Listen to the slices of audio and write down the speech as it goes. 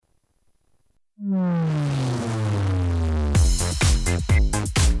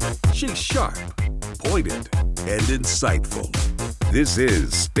She's sharp, pointed, and insightful. This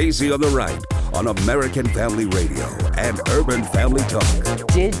is Stacy on the Right on American Family Radio and Urban Family Talk.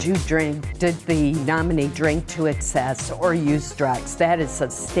 Did the nominee drink to excess or use drugs? That is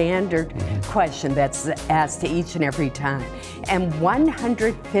a standard question that's asked each and every time. And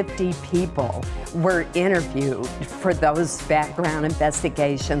 150 people were interviewed for those background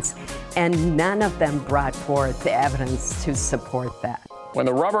investigations, and none of them brought forth the evidence to support that. When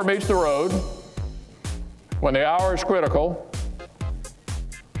the rubber meets the road, when the hour is critical,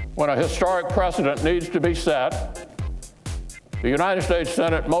 when a historic precedent needs to be set, the United States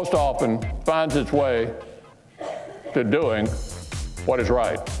Senate most often finds its way to doing what is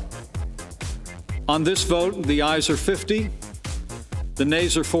right. On this vote, the ayes are 50, the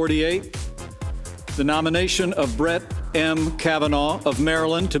nays are 48. The nomination of Brett M. Kavanaugh of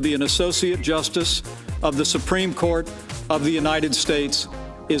Maryland to be an Associate Justice of the Supreme Court of the United States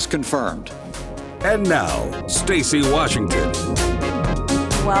is confirmed. And now, Stacy Washington.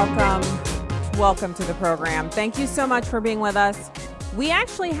 Welcome to the program. Thank you so much for being with us. We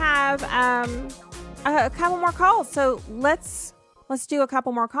actually have a couple more calls, so let's do a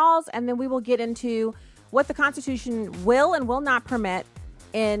couple more calls, and then we will get into what the Constitution will and will not permit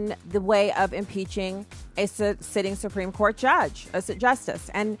in the way of impeaching a sitting Supreme Court judge, a justice.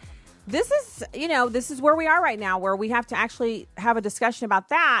 And this is where we are right now, where we have to actually have a discussion about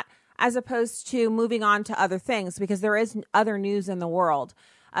that as opposed to moving on to other things, because there is other news in the world.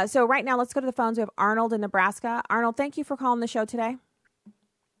 So right now, let's go to the phones. We have Arnold in Nebraska. Arnold, thank you for calling the show today.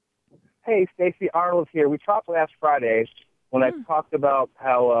 Hey, Stacey, Arnold here. We talked last Friday when I talked about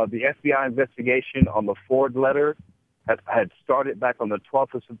how the FBI investigation on the Ford letter had started back on the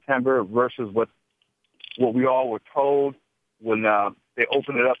 12th of September versus what we all were told when they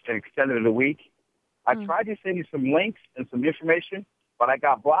opened it up and extended it a week. I tried to send you some links and some information, but I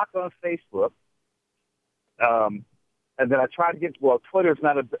got blocked on Facebook. And then I tried to Twitter is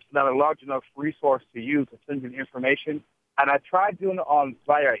not a large enough resource to use to send you the information. And I tried doing it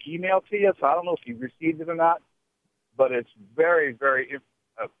via email to you, so I don't know if you received it or not. But it's very, very,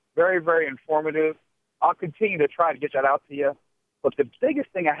 very, very informative. I'll continue to try to get that out to you. But the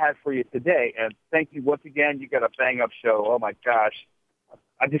biggest thing I had for you today, and thank you once again, you got a bang-up show. Oh, my gosh.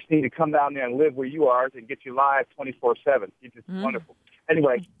 I just need to come down there and live where you are and get you live 24/7. You're just wonderful.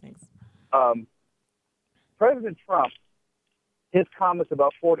 Anyway, President Trump, his comments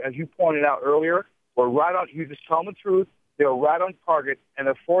about Ford, as you pointed out earlier, were right on. You just tell them the truth. They were right on target, and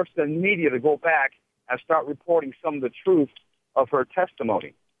it forced the media to go back and start reporting some of the truth of her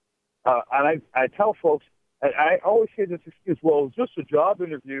testimony. And I tell folks, I always hear this excuse, well, it's just a job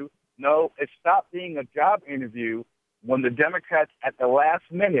interview. No, it stopped being a job interview when the Democrats at the last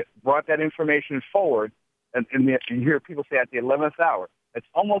minute brought that information forward, and you hear people say at the 11th hour. It's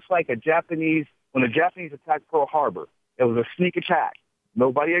almost like when the Japanese attacked Pearl Harbor. It was a sneak attack.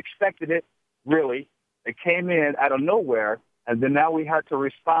 Nobody expected it, really. It came in out of nowhere, and then now we had to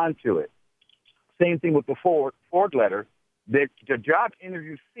respond to it. Same thing with the Ford letter. The job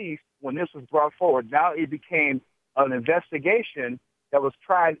interview ceased when this was brought forward. Now it became an investigation that was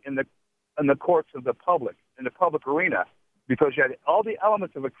tried in the courts of the public, in the public arena, because you had all the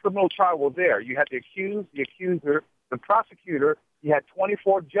elements of a criminal trial were there. You had the accused, the accuser, the prosecutor. You had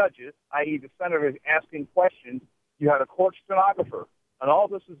 24 judges, i.e. the senators asking questions. You had a court stenographer. And all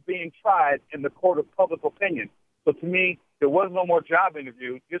this is being tried in the court of public opinion. So to me, there was no more job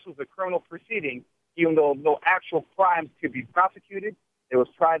interview. This was a criminal proceeding, even though no actual crimes could be prosecuted. It was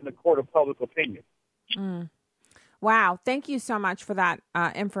tried in the court of public opinion. Wow. Thank you so much for that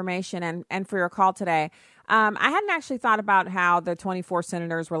information and for your call today. I hadn't actually thought about how the 24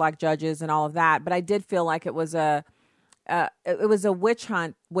 senators were like judges and all of that, but I did feel like it was a witch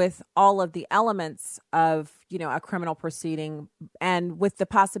hunt with all of the elements of, a criminal proceeding, and with the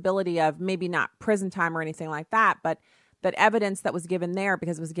possibility of maybe not prison time or anything like that, but that evidence that was given there,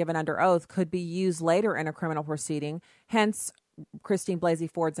 because it was given under oath, could be used later in a criminal proceeding. Hence, Christine Blasey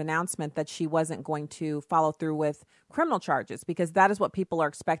Ford's announcement that she wasn't going to follow through with criminal charges, because that is what people are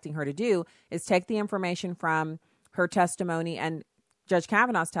expecting her to do, is take the information from her testimony and Judge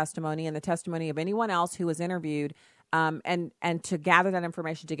Kavanaugh's testimony and the testimony of anyone else who was interviewed, and to gather that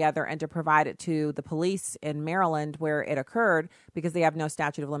information together and to provide it to the police in Maryland where it occurred, because they have no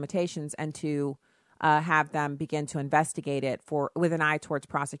statute of limitations, and to have them begin to investigate it with an eye towards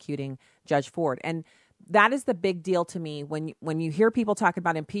prosecuting Judge Ford. And that is the big deal to me when you hear people talk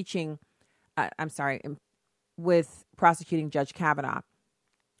about impeaching, with prosecuting Judge Kavanaugh.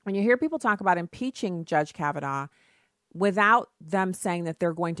 When you hear people talk about impeaching Judge Kavanaugh without them saying that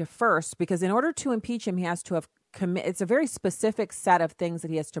they're going to first, because in order to impeach him, he has to have it's a very specific set of things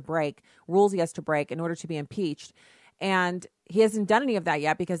that he has to break, rules he has to break in order to be impeached. And he hasn't done any of that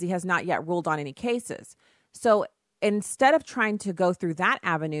yet because he has not yet ruled on any cases. So instead of trying to go through that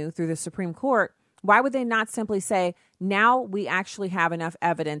avenue through the Supreme Court, why would they not simply say, now we actually have enough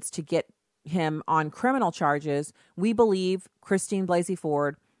evidence to get him on criminal charges. We believe Christine Blasey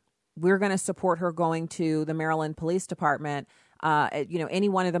Ford. We're going to support her going to the Maryland Police Department, any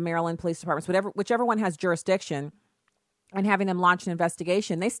one of the Maryland Police Departments, whichever one has jurisdiction, and having them launch an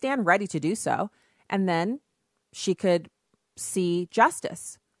investigation. They stand ready to do so. And then she could see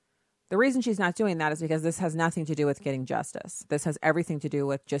justice. The reason she's not doing that is because this has nothing to do with getting justice. This has everything to do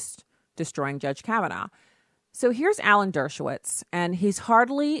with just destroying Judge Kavanaugh. So here's Alan Dershowitz, and he's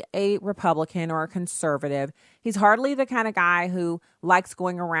hardly a Republican or a conservative. He's hardly the kind of guy who likes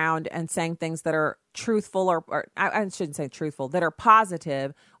going around and saying things that are truthful, or I shouldn't say truthful, that are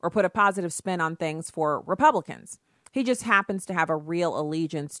positive or put a positive spin on things for Republicans. He just happens to have a real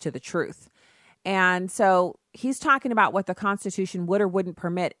allegiance to the truth. And so he's talking about what the Constitution would or wouldn't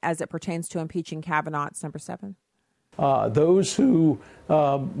permit as it pertains to impeaching Kavanaugh. It's number 7. Those who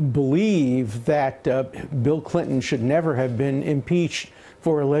believe that Bill Clinton should never have been impeached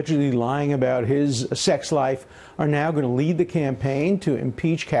for allegedly lying about his sex life are now going to lead the campaign to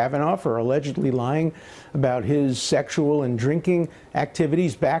impeach Kavanaugh for allegedly lying about his sexual and drinking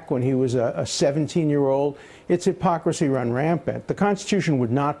activities back when he was a 17-year-old. It's hypocrisy run rampant. The Constitution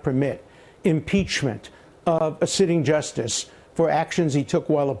would not permit impeachment of a sitting justice for actions he took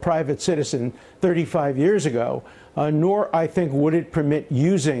while a private citizen 35 years ago, nor, I think, would it permit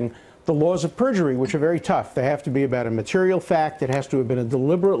using the laws of perjury, which are very tough. They have to be about a material fact. It has to have been a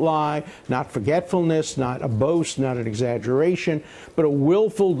deliberate lie, not forgetfulness, not a boast, not an exaggeration, but a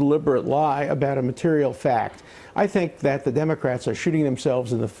willful, deliberate lie about a material fact. I think that the Democrats are shooting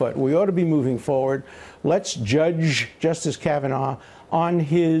themselves in the foot. We ought to be moving forward. Let's judge Justice Kavanaugh on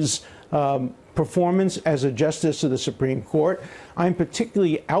his performance as a justice of the Supreme Court. I'm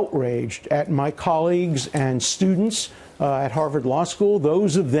particularly outraged at my colleagues and students at Harvard Law School,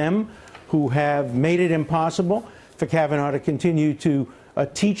 those of them who have made it impossible for Kavanaugh to continue to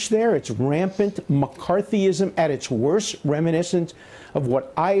teach there. It's rampant McCarthyism at its worst, reminiscent of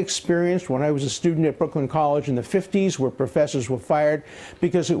what I experienced when I was a student at Brooklyn College in the 50s, where professors were fired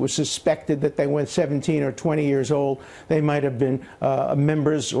because it was suspected that they went 17 or 20 years old. They might have been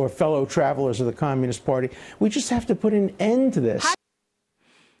members or fellow travelers of the Communist Party. We just have to put an end to this.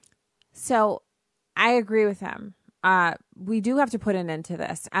 So I agree with him. We do have to put an end to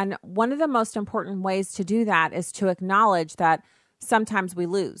this. And one of the most important ways to do that is to acknowledge that sometimes we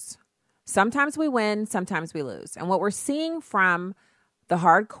lose. Sometimes we win, sometimes we lose. And what we're seeing from the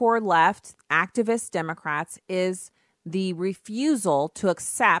hardcore left, activist Democrats, is the refusal to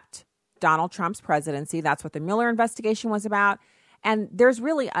accept Donald Trump's presidency. That's what the Mueller investigation was about. And there's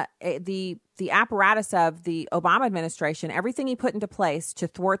really the apparatus of the Obama administration, everything he put into place to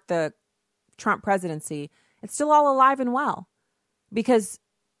thwart the Trump presidency, it's still all alive and well, because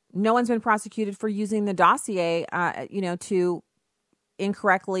no one's been prosecuted for using the dossier, to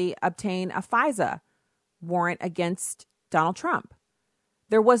incorrectly obtain a FISA warrant against Donald Trump.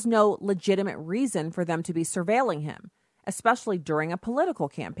 There was no legitimate reason for them to be surveilling him, especially during a political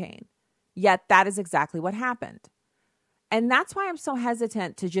campaign. Yet that is exactly what happened. And that's why I'm so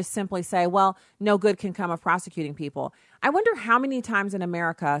hesitant to just simply say, well, no good can come of prosecuting people. I wonder how many times in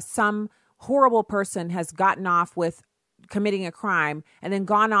America some horrible person has gotten off with committing a crime and then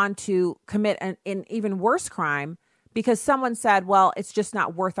gone on to commit an even worse crime because someone said, well, it's just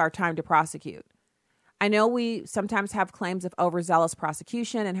not worth our time to prosecute. I know we sometimes have claims of overzealous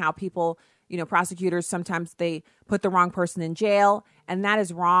prosecution and how people, prosecutors, sometimes they put the wrong person in jail, and that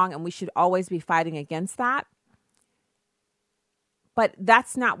is wrong, and we should always be fighting against that. But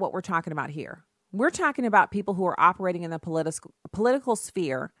that's not what we're talking about here. We're talking about people who are operating in the political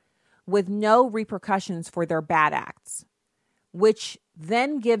sphere with no repercussions for their bad acts, which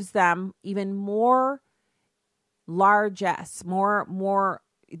then gives them even more largesse,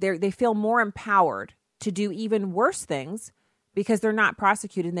 they feel more empowered to do even worse things because they're not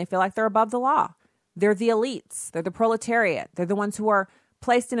prosecuted and they feel like they're above the law. They're the elites. They're the proletariat. They're the ones who are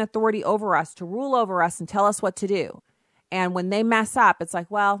placed in authority over us to rule over us and tell us what to do. And when they mess up, it's like,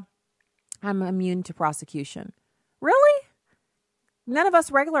 well, I'm immune to prosecution. Really? None of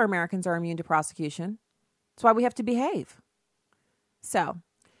us regular Americans are immune to prosecution. That's why we have to behave. So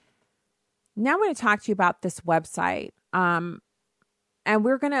now I'm going to talk to you about this website. And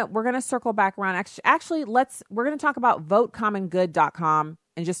we're gonna circle back around. Actually, we're gonna talk about votecommongood.com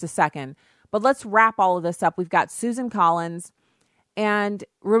in just a second. But let's wrap all of this up. We've got Susan Collins, And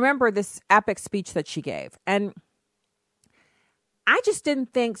remember this epic speech that she gave. And I just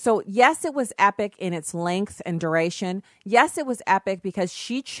didn't think so. Yes, it was epic in its length and duration. Yes, it was epic because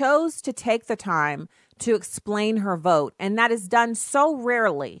she chose to take the time to explain her vote. And that is done so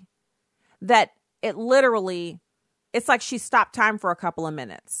rarely that it literally, it's like she stopped time for a couple of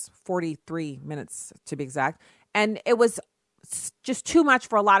minutes, 43 minutes to be exact. And it was just too much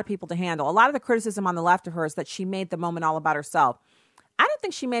for a lot of people to handle. A lot of the criticism on the left of her is that she made the moment all about herself. I don't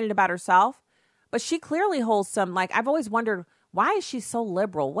think she made it about herself, but she clearly holds some, like, I've always wondered, why is she so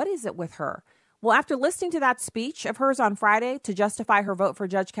liberal? What is it with her? Well, after listening to that speech of hers on Friday to justify her vote for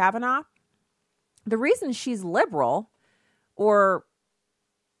Judge Kavanaugh, the reason she's liberal, or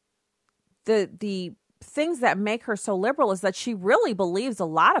the things that make her so liberal, is that she really believes a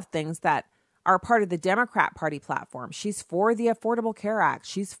lot of things that are part of the Democrat Party platform. She's for the Affordable Care Act.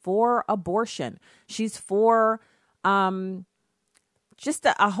 She's for abortion. She's for just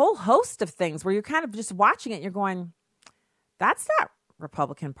a whole host of things where you're kind of just watching it and you're going, that's not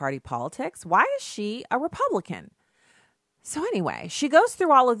Republican Party politics. Why is she a Republican? So anyway, she goes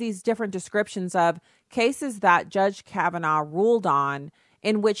through all of these different descriptions of cases that Judge Kavanaugh ruled on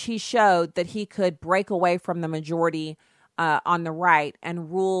in which he showed that he could break away from the majority on the right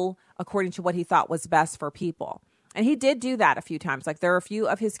and rule according to what he thought was best for people. And he did do that a few times. Like, there are a few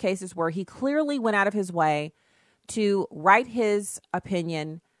of his cases where he clearly went out of his way to write his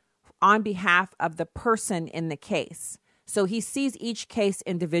opinion on behalf of the person in the case. So he sees each case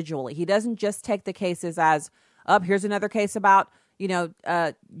individually. He doesn't just take the cases as, here's another case about,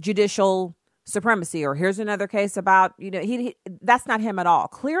 judicial supremacy, or here's another case about, that's not him at all.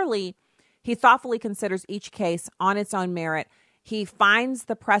 Clearly, he thoughtfully considers each case on its own merit. He finds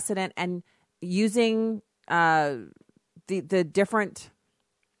the precedent, and using the different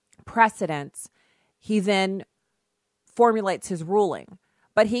precedents, he then formulates his ruling.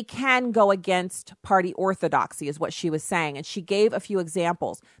 But he can go against party orthodoxy, is what she was saying. And she gave a few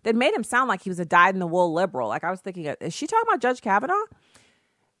examples that made him sound like he was a dyed-in-the-wool liberal. Like, I was thinking, is she talking about Judge Kavanaugh?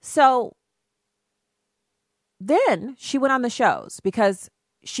 So then she went on the shows because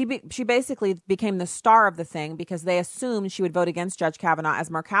she basically became the star of the thing, because they assumed she would vote against Judge Kavanaugh, as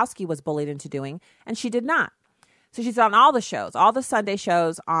Murkowski was bullied into doing, and she did not. So she's on all the shows, all the Sunday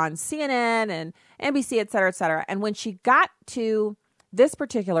shows on CNN and NBC, et cetera, et cetera. And when she got to this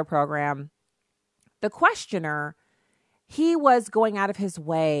particular program, the questioner, he was going out of his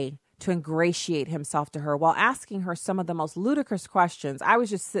way to ingratiate himself to her while asking her some of the most ludicrous questions. I was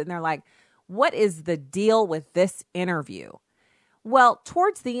just sitting there like, what is the deal with this interview? Well,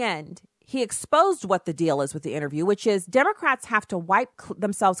 towards the end, he exposed what the deal is with the interview, which is Democrats have to wipe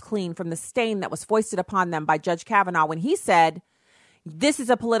themselves clean from the stain that was foisted upon them by Judge Kavanaugh when he said, this is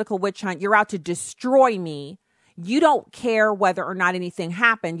a political witch hunt. You're out to destroy me. You don't care whether or not anything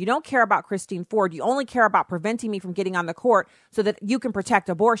happened. You don't care about Christine Ford. You only care about preventing me from getting on the court so that you can protect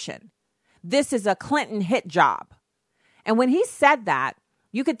abortion. This is a Clinton hit job. And when he said that,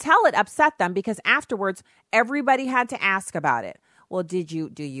 you could tell it upset them, because afterwards, everybody had to ask about it. Well, do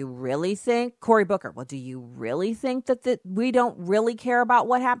you really think, Cory Booker, well, do you really think that we don't really care about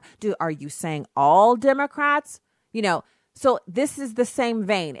what happened? Are you saying all Democrats? So this is the same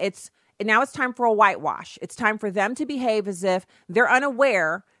vein. Now it's time for a whitewash. It's time for them to behave as if they're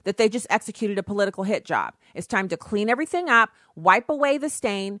unaware that they just executed a political hit job. It's time to clean everything up, wipe away the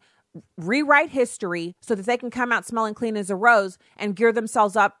stain, rewrite history so that they can come out smelling clean as a rose and gear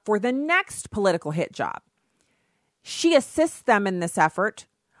themselves up for the next political hit job. She assists them in this effort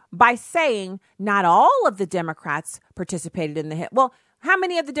by saying not all of the Democrats participated in the hit. Well, how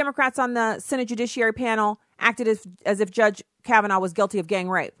many of the Democrats on the Senate Judiciary panel acted as if Judge Kavanaugh was guilty of gang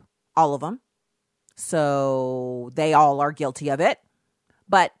rape? All of them. So they all are guilty of it,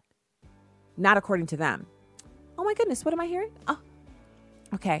 but not according to them. Oh my goodness, what am I hearing? Oh,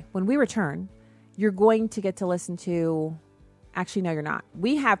 okay. When we return, you're going to get to listen to, actually, no, you're not.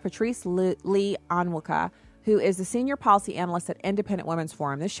 We have Patrice Lee Onwuka, who is the senior policy analyst at Independent Women's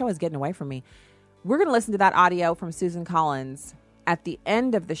Forum. This show is getting away from me. We're going to listen to that audio from Susan Collins at the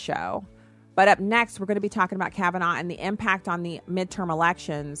end of the show. But up next, we're going to be talking about Kavanaugh and the impact on the midterm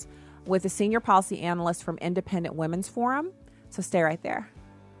elections with a senior policy analyst from Independent Women's Forum. So stay right there.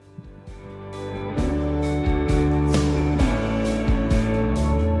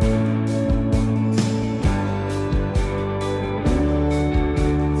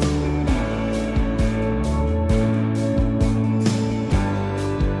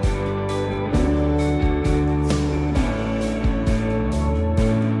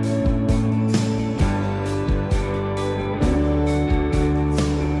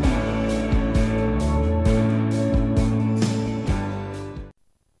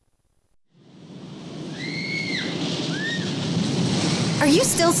 you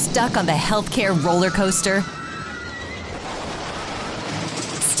still stuck on the healthcare roller coaster?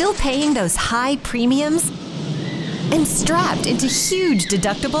 Still paying those high premiums? And strapped into huge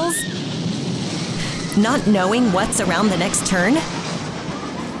deductibles? Not knowing what's around the next turn?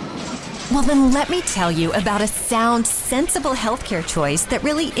 Well, then let me tell you about a sound, sensible healthcare choice that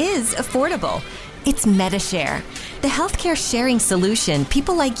really is affordable. It's Medi-Share, the healthcare sharing solution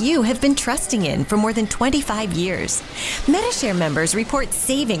people like you have been trusting in for more than 25 years. Medi-Share members report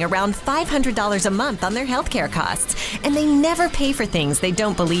saving around $500 a month on their healthcare costs, and they never pay for things they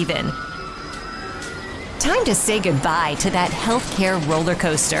don't believe in. Time to say goodbye to that healthcare roller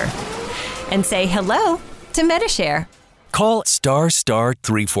coaster and say hello to Medi-Share. Call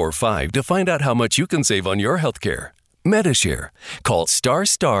 *345 to find out how much you can save on your healthcare. Medi-Share. Call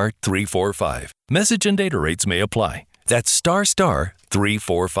 *345. Message and data rates may apply. That's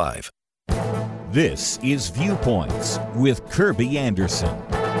 *345. This is Viewpoints with Kirby Anderson.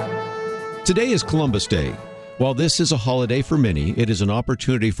 Today is Columbus Day. While this is a holiday for many, it is an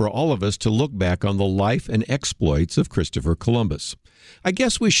opportunity for all of us to look back on the life and exploits of Christopher Columbus. I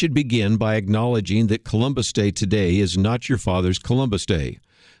guess we should begin by acknowledging that Columbus Day today is not your father's Columbus Day.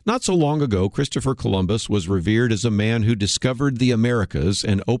 Not so long ago, Christopher Columbus was revered as a man who discovered the Americas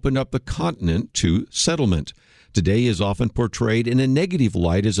and opened up the continent to settlement. Today is often portrayed in a negative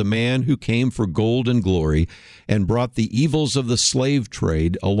light as a man who came for gold and glory and brought the evils of the slave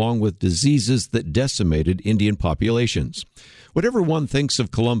trade along with diseases that decimated Indian populations. Whatever one thinks of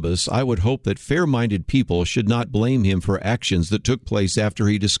Columbus, I would hope that fair-minded people should not blame him for actions that took place after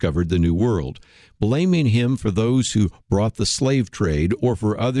he discovered the New World. Blaming him for those who brought the slave trade or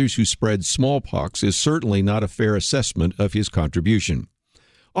for others who spread smallpox is certainly not a fair assessment of his contribution.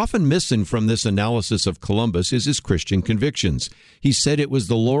 Often missing from this analysis of Columbus is his Christian convictions. He said, "It was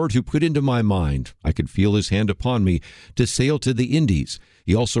the Lord who put into my mind, I could feel his hand upon me, to sail to the Indies."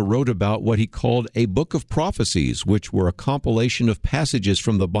 He also wrote about what he called a book of prophecies, which were a compilation of passages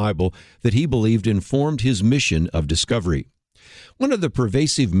from the Bible that he believed informed his mission of discovery. One of the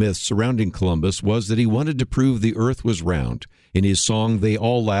pervasive myths surrounding Columbus was that he wanted to prove the earth was round. In his song, They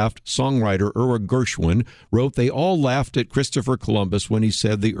All Laughed, songwriter Erwin Gershwin wrote, "They all laughed at Christopher Columbus when he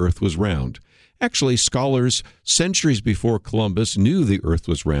said the earth was round." Actually, scholars centuries before Columbus knew the earth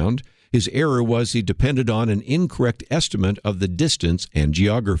was round. His error was he depended on an incorrect estimate of the distance and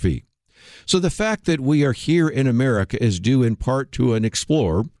geography. So the fact that we are here in America is due in part to an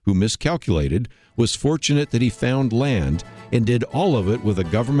explorer who miscalculated, was fortunate that he found land, and did all of it with a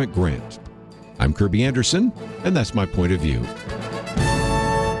government grant. I'm Kirby Anderson, and that's my point of view.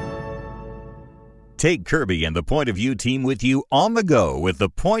 Take Kirby and the Point of View team with you on the go with the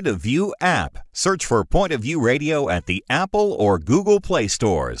Point of View app. Search for Point of View Radio at the Apple or Google Play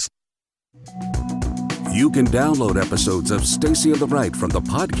stores. You can download episodes of Stacy on the Right from the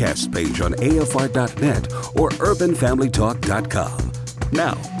podcast page on AFR.net or UrbanFamilyTalk.com.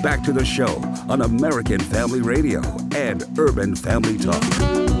 Now, back to the show on American Family Radio and Urban Family Talk.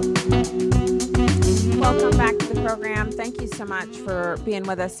 Welcome back to the program. Thank you so much for being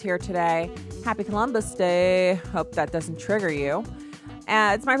with us here today. Happy Columbus Day. Hope that doesn't trigger you.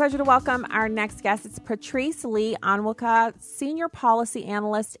 It's my pleasure to welcome our next guest. It's Patrice Lee Onwuka, Senior Policy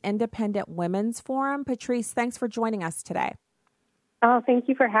Analyst, Independent Women's Forum. Patrice, thanks for joining us today. Oh, thank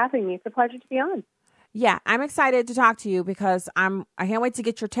you for having me. It's a pleasure to be on. Yeah, I'm excited to talk to you because I can't wait to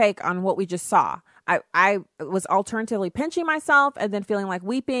get your take on what we just saw. I was alternatively pinching myself and then feeling like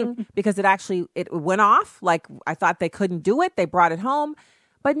weeping because it went off. Like I thought they couldn't do it. They brought it home.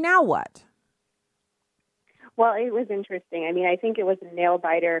 But now what? Well, it was interesting. I mean, I think it was a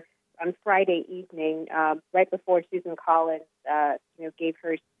nail-biter on Friday evening, right before Susan Collins gave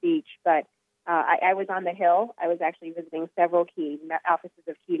her speech. But I was on the Hill. I was actually visiting several key offices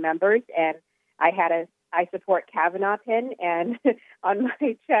of key members, and I had a I support Kavanaugh pin and on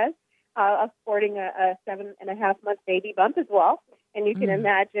my chest, sporting a 7.5-month baby bump as well. And you can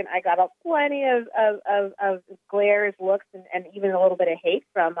imagine I got plenty of glares, looks, and even a little bit of hate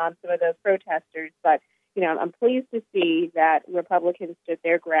from some of those protesters. But, I'm pleased to see that Republicans stood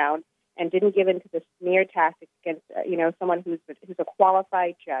their ground and didn't give in to the smear tactics against, someone who's a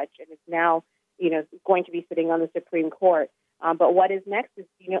qualified judge and is now, going to be sitting on the Supreme Court. But what is next is,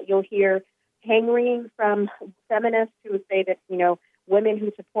 you'll hear hand-wringing from feminists who say that, women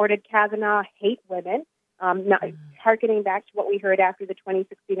who supported Kavanaugh hate women, not hearkening back to what we heard after the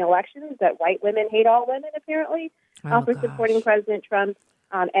 2016 elections, that white women hate all women, apparently, for supporting President Trump.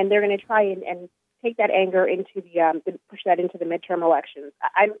 And they're going to try and take that anger into push that into the midterm elections.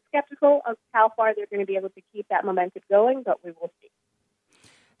 I'm skeptical of how far they're going to be able to keep that momentum going, but we will see.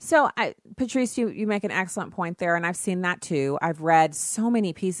 So, Patrice, you make an excellent point there, and I've seen that too. I've read so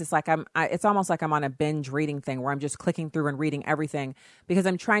many pieces, like it's almost like I'm on a binge reading thing where I'm just clicking through and reading everything because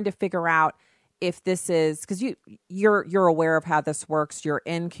I'm trying to figure out if this is, because you're aware of how this works. You're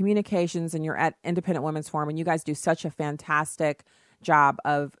in communications and you're at Independent Women's Forum, and you guys do such a fantastic job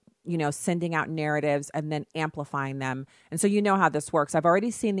of sending out narratives and then amplifying them. And so you know how this works. I've already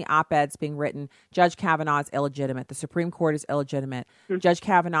seen the op-eds being written. Judge Kavanaugh is illegitimate. The Supreme Court is illegitimate. Mm-hmm. Judge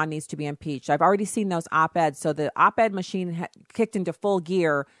Kavanaugh needs to be impeached. I've already seen those op-eds. So the op-ed machine kicked into full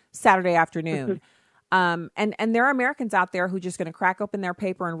gear Saturday afternoon. And there are Americans out there who are just going to crack open their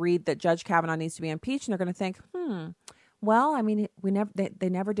paper and read that Judge Kavanaugh needs to be impeached. And they're going to think, well, I mean, they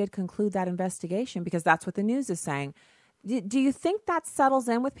never did conclude that investigation because that's what the news is saying. Do you think that settles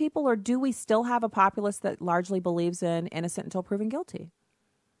in with people, or do we still have a populace that largely believes in innocent until proven guilty?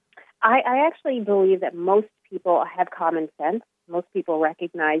 I actually believe that most people have common sense. Most people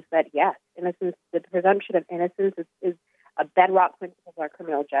recognize that, yes, innocence, the presumption of innocence is a bedrock principle of our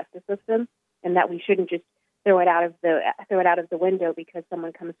criminal justice system, and that we shouldn't just throw it out of the window because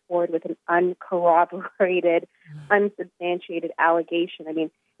someone comes forward with an uncorroborated, unsubstantiated allegation. I mean,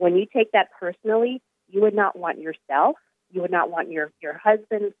 when you take that personally, you would not want yourself, you would not want your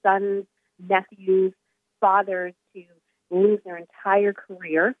husband, sons, nephews, fathers to lose their entire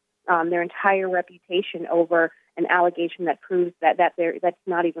career, their entire reputation over an allegation that proves that's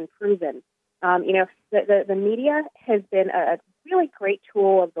not even proven. The media has been a really great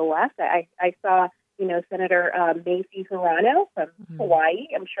tool of the left. I saw, Senator Macy Hirano from Hawaii.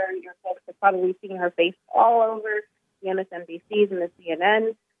 I'm sure your folks have probably seen her face all over the MSNBCs and the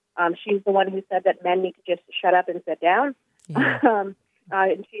CNN. She's the one who said that men need to just shut up and sit down. Yeah.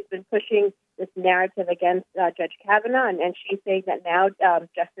 And she's been pushing this narrative against Judge Kavanaugh, and she's saying that now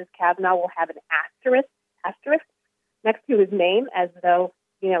Justice Kavanaugh will have an asterisk next to his name, as though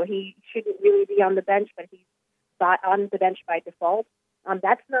he shouldn't really be on the bench, but he's on the bench by default.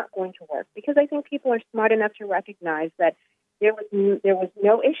 That's not going to work because I think people are smart enough to recognize that there was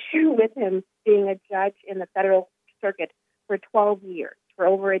no issue with him being a judge in the federal circuit for 12 years. For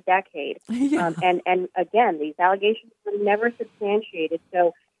over a decade. Yeah. And again, these allegations were never substantiated,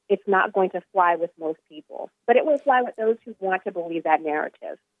 so it's not going to fly with most people. But it will fly with those who want to believe that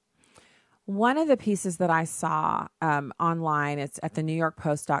narrative. One of the pieces that I saw online, it's at the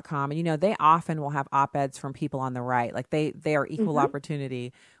NewYorkPost.com, and they often will have op-eds from people on the right. Like they are equal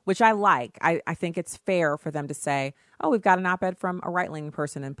opportunity, which I like. I think it's fair for them to say, oh, we've got an op-ed from a right-leaning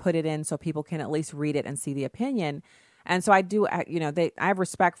person and put it in so people can at least read it and see the opinion. And so I do, I have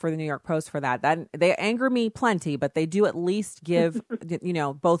respect for the New York Post for that. They anger me plenty, but they do at least give,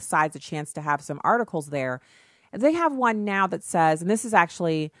 both sides a chance to have some articles there. They have one now that says, and this is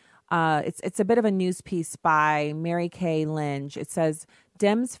actually, it's a bit of a news piece by Mary Kay Lynch. It says,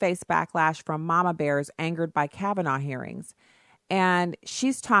 Dems face backlash from mama bears angered by Kavanaugh hearings. And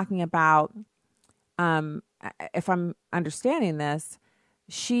she's talking about, if I'm understanding this,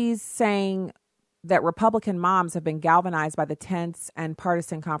 she's saying that Republican moms have been galvanized by the tense and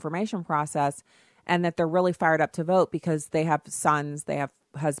partisan confirmation process, and that they're really fired up to vote because they have sons, they have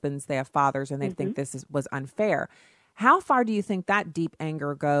husbands, they have fathers, and they think this was unfair. How far do you think that deep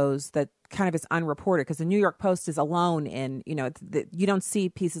anger goes that kind of is unreported? Because the New York Post is alone in, you don't see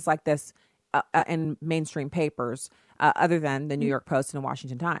pieces like this in mainstream papers other than the New York Post and the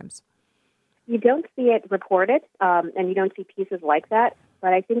Washington Times. You don't see it reported, and you don't see pieces like that.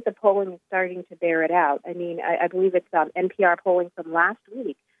 But I think the polling is starting to bear it out. I mean, I believe it's NPR polling from last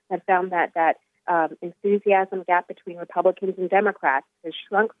week that found that enthusiasm gap between Republicans and Democrats has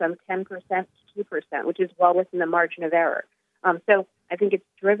shrunk from 10% to 2%, which is well within the margin of error. So I think it's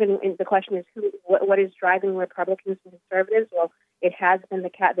driven. The question is, what is driving Republicans and conservatives? Well, it has been the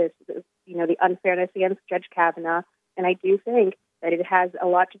unfairness against Judge Kavanaugh, and I do think that it has a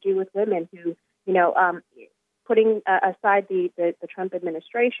lot to do with women who, putting aside the Trump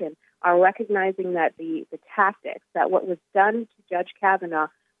administration, are recognizing that the tactics, that what was done to Judge Kavanaugh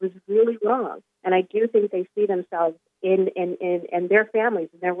was really wrong. And I do think they see themselves in their families,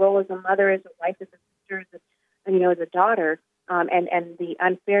 in their role as a mother, as a wife, as a sister, as a daughter, and the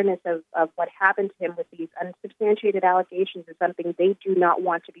unfairness of what happened to him with these unsubstantiated allegations is something they do not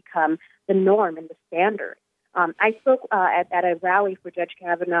want to become the norm and the standard. I spoke at a rally for Judge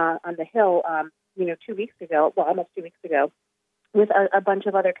Kavanaugh on the Hill 2 weeks ago, almost 2 weeks ago, with a bunch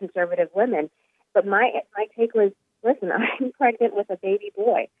of other conservative women. But my take was, listen, I'm pregnant with a baby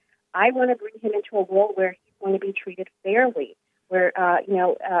boy. I want to bring him into a world where he's going to be treated fairly, where,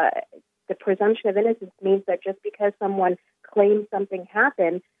 the presumption of innocence means that just because someone claims something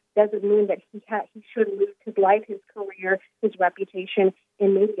happened doesn't mean that he should lose his life, his career, his reputation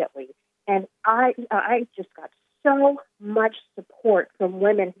immediately. And I just got so much support from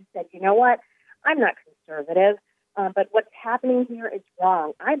women who said, you know what, I'm not conservative, but what's happening here is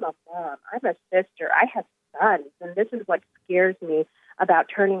wrong. I'm a mom. I'm a sister. I have sons. And this is what scares me about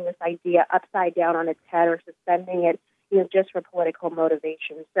turning this idea upside down on its head or suspending it, just for political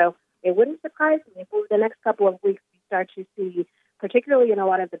motivation. So it wouldn't surprise me if over the next couple of weeks we start to see, particularly in a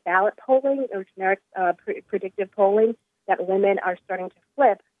lot of the ballot polling or generic predictive polling, that women are starting to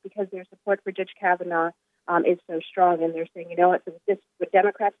flip because their support for Judge Kavanaugh is so strong, and they're saying, you know what, what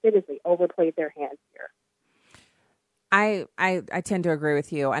Democrats did is they overplayed their hands here. I tend to agree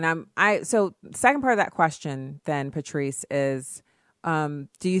with you, and so the second part of that question then, Patrice, is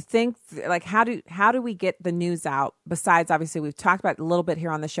do you think, like, how do we get the news out, besides obviously we've talked about a little bit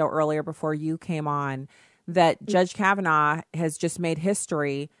here on the show earlier before you came on, that Judge Kavanaugh has just made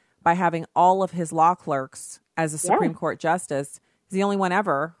history by having all of his law clerks as a Supreme Court justice. He's the only one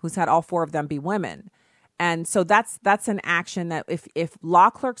ever who's had all four of them be women. And so that's an action that if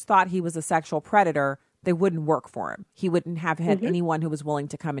law clerks thought he was a sexual predator, they wouldn't work for him. He wouldn't have had anyone who was willing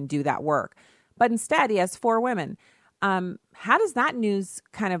to come and do that work. But instead, he has four women. How does that news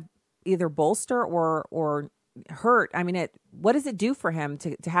kind of either bolster or hurt? I mean, what does it do for him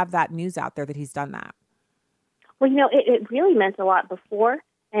to have that news out there that he's done that? Well, it really meant a lot before,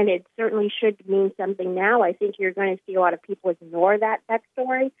 and it certainly should mean something now. I think you're going to see a lot of people ignore that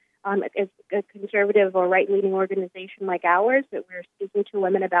story. As a conservative or right-leaning organization like ours, that we're speaking to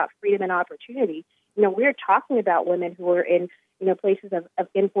women about freedom and opportunity. We're talking about women who are in, places of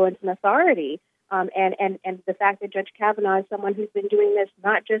influence and authority. And the fact that Judge Kavanaugh is someone who's been doing this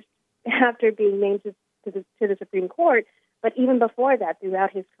not just after being named to the Supreme Court, but even before that,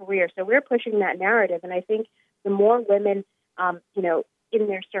 throughout his career. So we're pushing that narrative. And I think the more women, in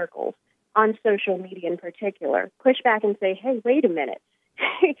their circles, on social media in particular, push back and say, hey, wait a minute.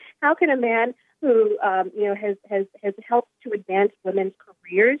 How can a man who has helped to advance women's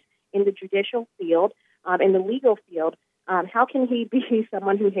careers in the judicial field, in the legal field, how can he be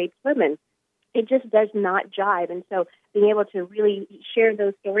someone who hates women? It just does not jive. And so being able to really share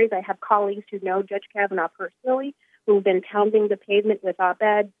those stories, I have colleagues who know Judge Kavanaugh personally, who've been pounding the pavement with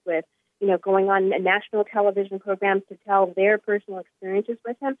op-eds, with going on national television programs to tell their personal experiences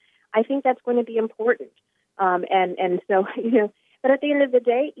with him. I think that's going to be important. And so, but at the end of the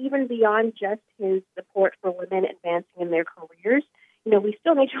day, even beyond just his support for women advancing in their careers, we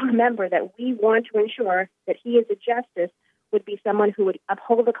still need to remember that we want to ensure that he as a justice would be someone who would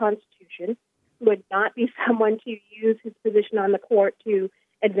uphold the Constitution, who would not be someone to use his position on the court to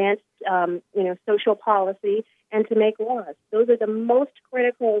advance, social policy and to make laws. Those are the most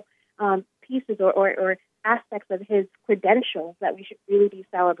critical pieces or aspects of his credentials that we should really be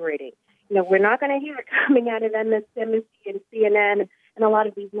celebrating. We're not going to hear it coming out of MSNBC and CNN and a lot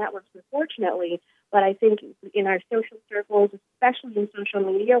of these networks, unfortunately. But I think in our social circles, especially in social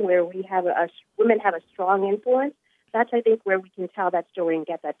media, where we have women have a strong influence, that's, I think, where we can tell that story and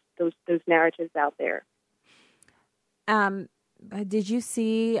get those narratives out there. Did you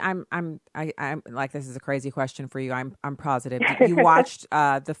see? I'm like, this is a crazy question for you. I'm positive. You watched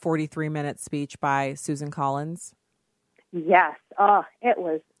the 43-minute speech by Susan Collins? Yes. Oh, it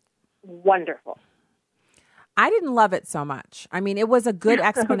was wonderful. I didn't love it so much. I mean, it was a good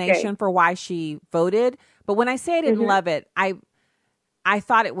explanation for why she voted. But when I say I didn't love it, I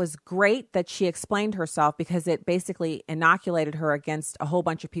thought it was great that she explained herself, because it basically inoculated her against a whole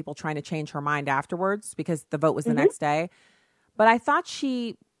bunch of people trying to change her mind afterwards, because the vote was the next day. But I thought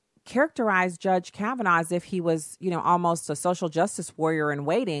she characterized Judge Kavanaugh as if he was, almost a social justice warrior in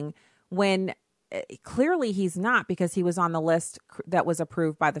waiting, when clearly he's not, because he was on the list that was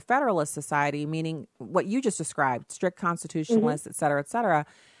approved by the Federalist Society, meaning what you just described, strict constitutionalists, et cetera, et cetera.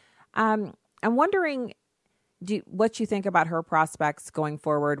 I'm wondering what you think about her prospects going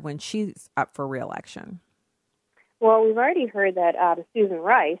forward when she's up for re-election. Well, we've already heard that Susan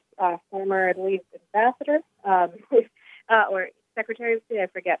Rice, former, I believe, ambassador or Secretary of State, I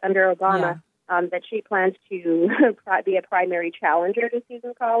forget, under Obama, that she plans to be a primary challenger to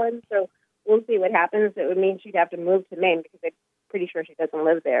Susan Collins. So we'll see what happens. It would mean she'd have to move to Maine, because I'm pretty sure she doesn't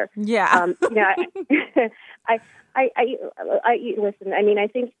live there. Yeah. I listen. I mean, I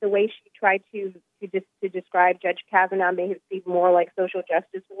think the way she tried to describe Judge Kavanaugh may have seemed more like social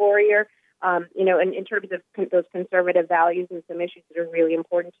justice warrior. In terms of those conservative values and some issues that are really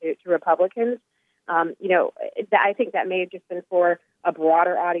important to Republicans. I think that may have just been for a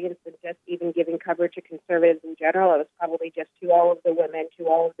broader audience than just even giving coverage to conservatives in general. It was probably just to all of the women, to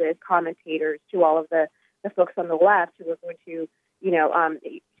all of the commentators, to all of the folks on the left who were going to,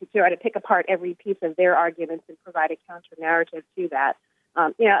 to try to pick apart every piece of their arguments and provide a counter narrative to that.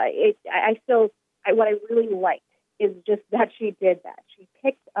 What I really liked is just that she did that. She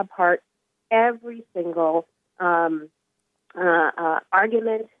picked apart every single argument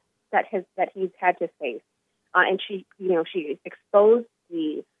that he's had to face, and she exposed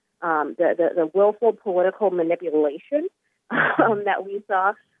the willful political manipulation that we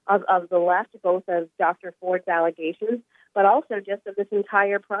saw of the left, both of Dr. Ford's allegations, but also just of this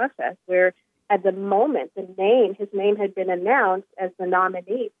entire process where at the moment his name had been announced as the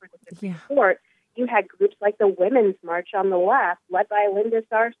nominee for the Supreme Court. You had groups like the Women's March on the left, led by Linda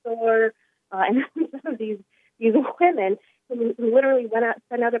Sarsour, and some of these women who literally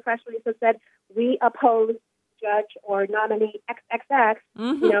sent out a press release that said, "We oppose judge or nominee XXX,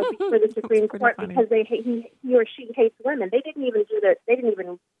 for the Supreme Court because he or she hates women." They didn't even do that. They didn't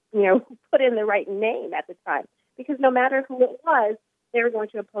even put in the right name at the time, because no matter who it was, they were going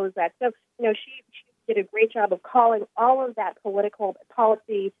to oppose that. So she did a great job of calling all of that political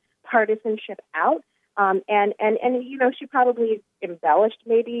policy partisanship out, and she probably embellished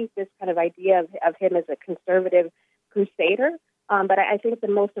maybe this kind of idea of him as a conservative crusader. But I think the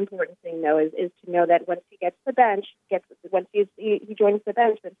most important thing, though, is to know that once he gets to the bench, once he joins the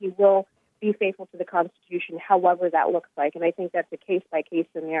bench, that he will be faithful to the Constitution, however that looks like. And I think that's a case-by-case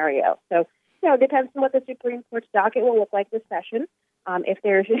scenario. So, it depends on what the Supreme Court's docket will look like this session. If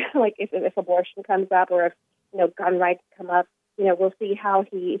there's if abortion comes up, or if gun rights come up, we'll see how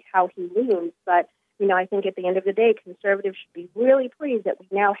he leans. But I think at the end of the day, conservatives should be really pleased that we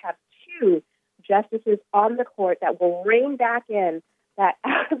now have two justices on the court that will rein back in that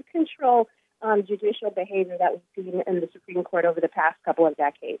out-of-control judicial behavior that we've seen in the Supreme Court over the past couple of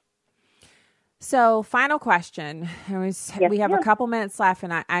decades. So, final question. We have a couple minutes left,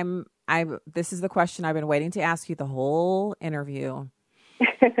 and this is the question I've been waiting to ask you the whole interview.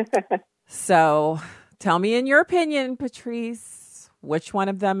 So, tell me, in your opinion, Patrice, which one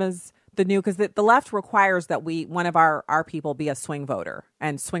of them is the new? Because the left requires that one of our people be a swing voter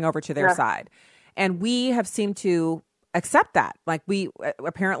and swing over to their side. And we have seemed to accept that. Like,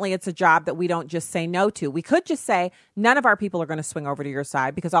 apparently it's a job that we don't just say no to. We could just say none of our people are going to swing over to your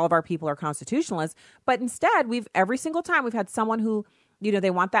side because all of our people are constitutionalists. But instead, every single time we've had someone who, they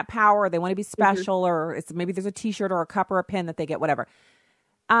want that power, or they want to be special, or maybe there's a T-shirt or a cup or a pin that they get, whatever.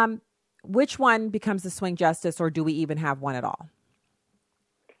 Which one becomes the swing justice, or do we even have one at all?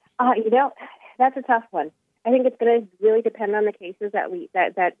 That's a tough one. I think it's going to really depend on the cases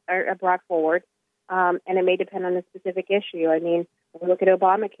that are brought forward. And it may depend on the specific issue. I mean, when we look at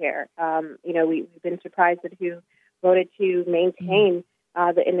Obamacare, we've been surprised at who voted to maintain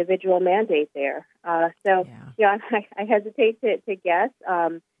the individual mandate there. I hesitate to guess.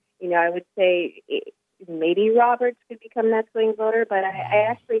 I would say maybe Roberts could become that swing voter, but I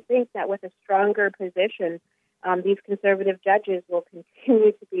actually think that with a stronger position, these conservative judges will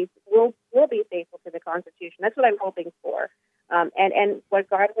continue to be will be faithful to the Constitution. That's what I'm hoping for. And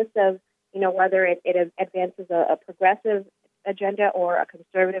regardless of whether it advances a progressive agenda or a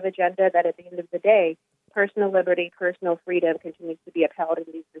conservative agenda, that at the end of the day, personal liberty, personal freedom continues to be upheld in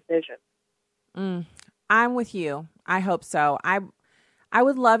these decisions. I'm with you. I hope so. I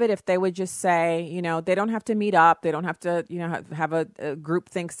would love it if they would just say, they don't have to meet up. They don't have to, have a group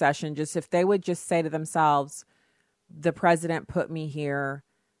think session. Just if they would just say to themselves, the president put me here,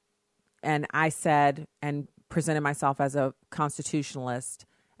 and I said and presented myself as a constitutionalist.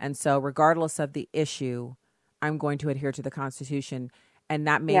 And so regardless of the issue, I'm going to adhere to the Constitution. And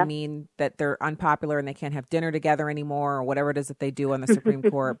that may mean that they're unpopular and they can't have dinner together anymore, or whatever it is that they do on the Supreme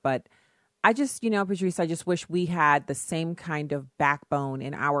Court. But I just, Patrice, I just wish we had the same kind of backbone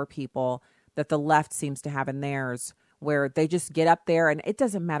in our people that the left seems to have in theirs, where they just get up there and it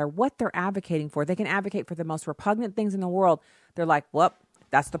doesn't matter what they're advocating for. They can advocate for the most repugnant things in the world. They're like, well,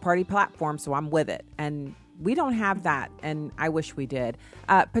 that's the party platform, so I'm with it. And we don't have that, and I wish we did.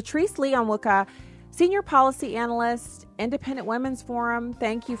 Patrice Lee Onwuka, Senior Policy Analyst, Independent Women's Forum,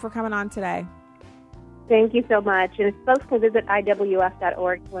 thank you for coming on today. Thank you so much. And folks can visit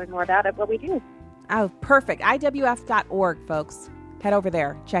IWF.org to learn more about what we do. Oh, perfect. IWF.org, folks. Head over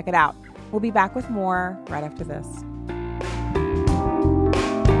there. Check it out. We'll be back with more right after this.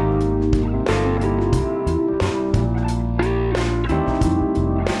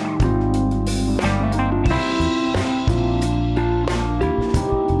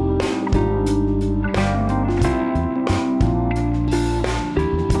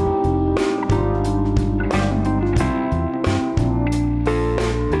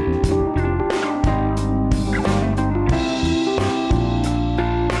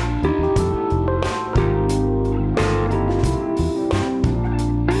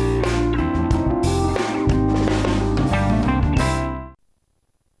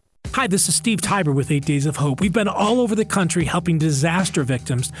 Hi, this is Steve Tiber with 8 Days of Hope. We've been all over the country helping disaster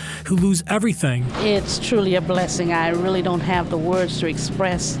victims who lose everything. It's truly a blessing. I really don't have the words to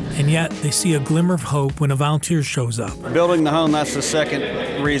express. And yet they see a glimmer of hope when a volunteer shows up. Building the home, that's the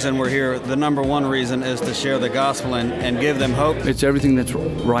second reason we're here. The number one reason is to share the gospel and give them hope. It's everything that's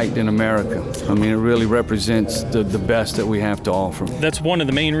right in America. I mean, it really represents the best that we have to offer. That's one of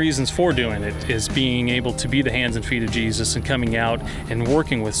the main reasons for doing it, is being able to be the hands and feet of Jesus and coming out and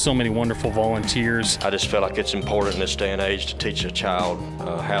working with so many wonderful volunteers. I just feel like it's important in this day and age to teach a child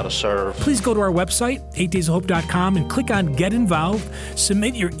how to serve. Please go to our website, 8daysofhope.com, and click on Get Involved,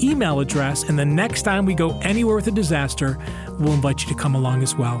 submit your email address, and the next time we go anywhere with a disaster, we'll invite you to come along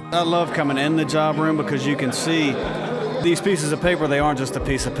as well. I love coming in the job room because you can see these pieces of paper. They aren't just a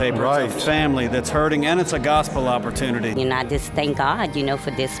piece of paper. Right. It's a family that's hurting, and it's a gospel opportunity. And I just thank God,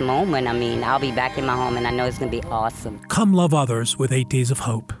 for this moment. I mean, I'll be back in my home, and I know it's going to be awesome. Come love others with 8 Days of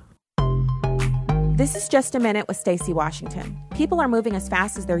Hope. This is Just a Minute with Stacey Washington. People are moving as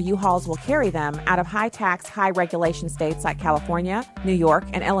fast as their U-Hauls will carry them out of high-tax, high-regulation states like California, New York,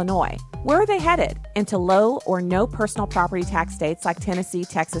 and Illinois. Where are they headed? Into low or no personal property tax states like Tennessee,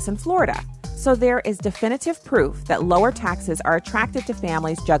 Texas, and Florida. So there is definitive proof that lower taxes are attractive to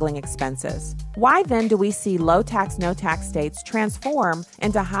families juggling expenses. Why then do we see low-tax, no-tax states transform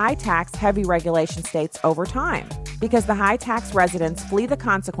into high-tax, heavy regulation states over time? Because the high-tax residents flee the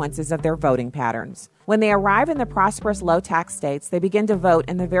consequences of their voting patterns. When they arrive in the prosperous low-tax states, they begin to vote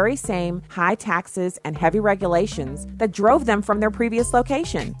in the very same high taxes and heavy regulations that drove them from their previous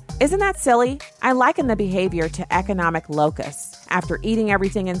location. Isn't that silly? I liken the behavior to economic locusts. After eating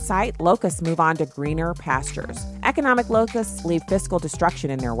everything in sight, locusts move on to greener pastures. Economic locusts leave fiscal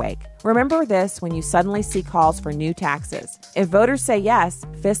destruction in their wake. Remember this when you suddenly see calls for new taxes. If voters say yes,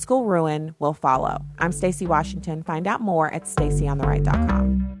 fiscal ruin will follow. I'm Stacey Washington. Find out more at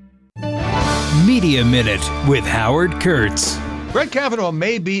StaceyOnTheRight.com. Media Minute with Howard Kurtz. Brett Kavanaugh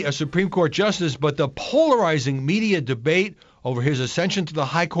may be a Supreme Court justice, but the polarizing media debate over his ascension to the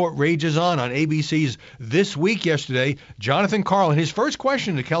high court rages on ABC's This Week yesterday. Jonathan Karl, in his first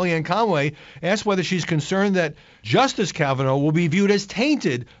question to Kellyanne Conway, asked whether she's concerned that Justice Kavanaugh will be viewed as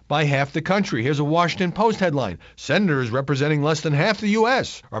tainted by half the country. Here's a Washington Post headline. Senators representing less than half the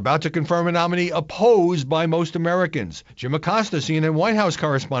U.S. are about to confirm a nominee opposed by most Americans. Jim Acosta, CNN White House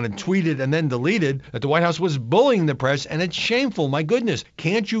correspondent, tweeted and then deleted that the White House was bullying the press, and it's shameful. My goodness,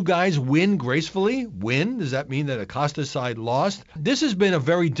 can't you guys win gracefully? Win? Does that mean that Acosta's side lost? This has been a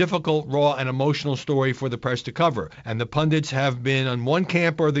very difficult, raw, and emotional story for the press to cover, and the pundits have been on one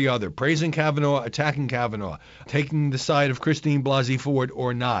camp or the other, praising Kavanaugh, attacking Kavanaugh, taking the side of Christine Blasey Ford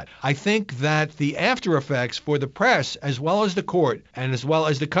or not. I think that the after effects for the press, as well as the court, and as well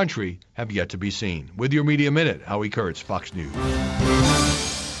as the country, have yet to be seen. With your Media Minute, Howie Kurtz, Fox News.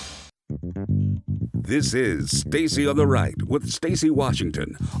 This is Stacey on the Right with Stacey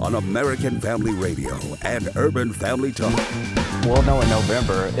Washington on American Family Radio and Urban Family Talk. We'll know in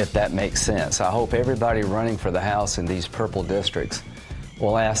November if that makes sense. I hope everybody running for the House in these purple districts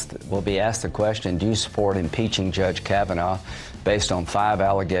will be asked the question, do you support impeaching Judge Kavanaugh based on 5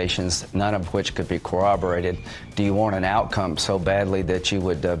 allegations, none of which could be corroborated? Do you want an outcome so badly that you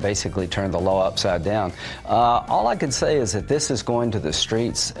would basically turn the law upside down? All I can say is that this is going to the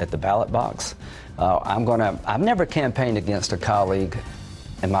streets at the ballot box. I've never campaigned against a colleague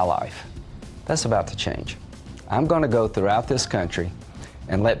in my life. That's about to change. I'm going to go throughout this country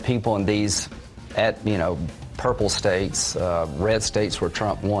and let people in these, purple states, red states where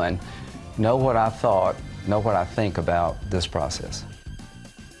Trump won, know what I thought, know what I think about this process.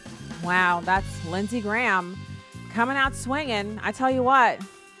 Wow, that's Lindsey Graham coming out swinging. I tell you what,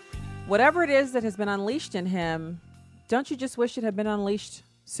 whatever it is that has been unleashed in him, don't you just wish it had been unleashed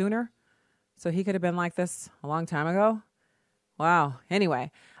sooner so he could have been like this a long time ago? Wow.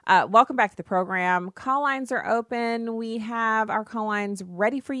 Anyway, welcome back to the program. Call lines are open. We have our call lines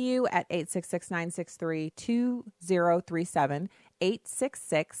ready for you at 866-963-2037,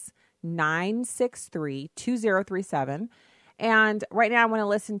 866-963-2037. And right now I want to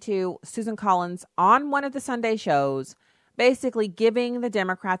listen to Susan Collins on one of the Sunday shows, basically giving the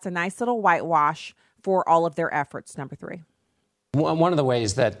Democrats a nice little whitewash for all of their efforts. Number 3. One of the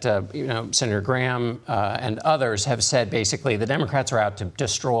ways that, Senator Graham and others have said basically the Democrats are out to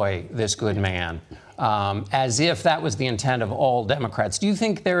destroy this good man, as if that was the intent of all Democrats. Do you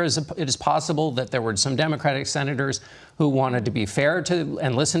think it is possible that there were some Democratic senators who wanted to be fair to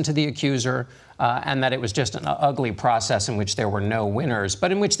and listen to the accuser, and that it was just an ugly process in which there were no winners,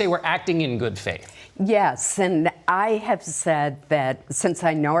 but in which they were acting in good faith? Yes, and I have said that since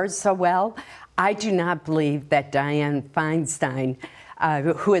I know her so well, I do not believe that Dianne Feinstein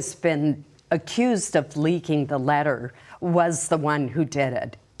who has been accused of leaking the letter, was the one who did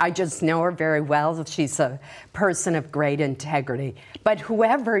it. I just know her very well. She's a person of great integrity. But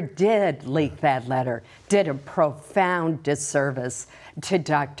whoever did leak that letter did a profound disservice to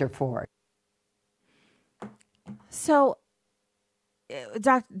Dr. Ford. So,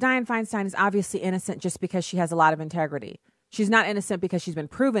 Dianne Feinstein is obviously innocent just because she has a lot of integrity. She's not innocent because she's been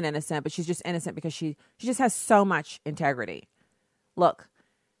proven innocent, but she's just innocent because she just has so much integrity. Look,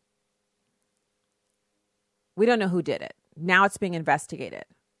 we don't know who did it. Now it's being investigated.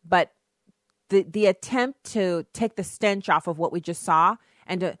 But the attempt to take the stench off of what we just saw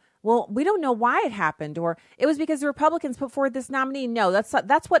and to, well, we don't know why it happened, or it was because the Republicans put forward this nominee. No, that's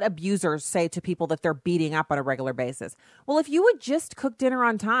what abusers say to people that they're beating up on a regular basis. Well, if you would just cook dinner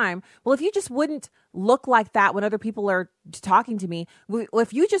on time, well, if you just wouldn't look like that when other people are talking to me,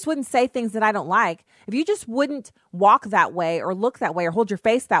 if you just wouldn't say things that I don't like, if you just wouldn't walk that way or look that way or hold your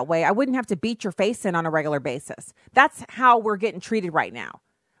face that way, I wouldn't have to beat your face in on a regular basis. That's how we're getting treated right now.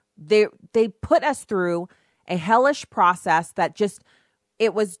 They put us through a hellish process that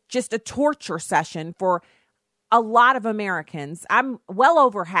it was just a torture session for a lot of Americans. I'm well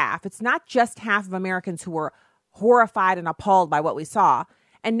over half. It's not just half of Americans who were horrified and appalled by what we saw.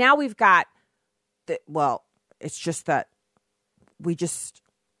 And now we've got, it's just that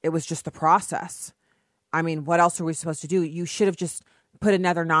it was just the process. I mean, what else are we supposed to do? You should have just put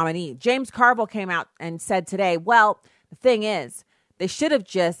another nominee. James Carville came out and said today, well, the thing is, they should have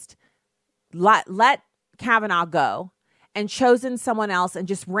just let Kavanaugh go and chosen someone else and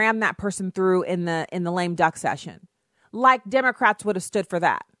just rammed that person through in the lame duck session. Like Democrats would have stood for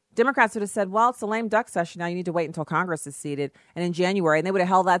that. Democrats would have said, well, it's a lame duck session. Now you need to wait until Congress is seated. And in January, and they would have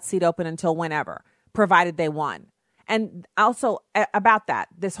held that seat open until whenever, provided they won. And also about that,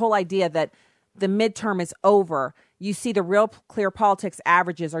 this whole idea that the midterm is over, you see the Real Clear Politics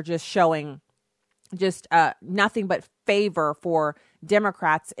averages are just showing just nothing but favor for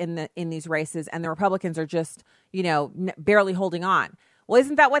Democrats in these races, and the Republicans are just, barely holding on. Well,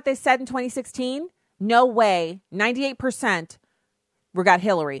 isn't that what they said in 2016? No way. 98% we got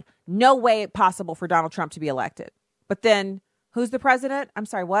Hillary. No way possible for Donald Trump to be elected. But then who's the president? I'm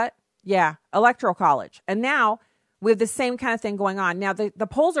sorry, what? Yeah, Electoral College. And now we have the same kind of thing going on. Now the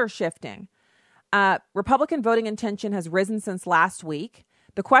polls are shifting. Republican voting intention has risen since last week.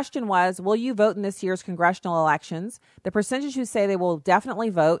 The question was, will you vote in this year's congressional elections? The percentage who say they will definitely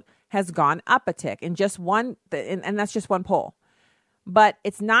vote has gone up a tick in just one, and that's just one poll. But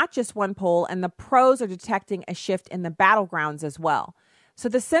it's not just one poll, and the pros are detecting a shift in the battlegrounds as well. So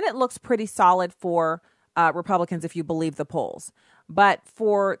the Senate looks pretty solid for Republicans if you believe the polls. But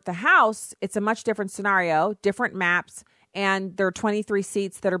for the House, it's a much different scenario, different maps, and there are 23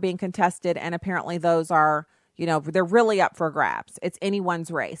 seats that are being contested, and apparently those are, they're really up for grabs. It's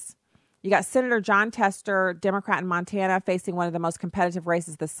anyone's race. You got Senator Jon Tester, Democrat in Montana, facing one of the most competitive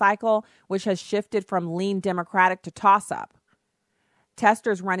races this cycle, which has shifted from lean Democratic to toss-up.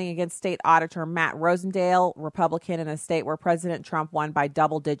 Tester's running against state auditor Matt Rosendale, Republican, in a state where President Trump won by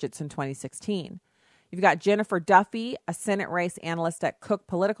double digits in 2016. You've got Jennifer Duffy, a Senate race analyst at Cook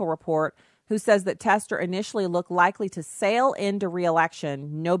Political Report, who says that Tester initially looked likely to sail into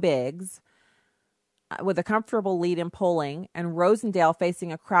re-election, no bigs, with a comfortable lead in polling, and Rosendale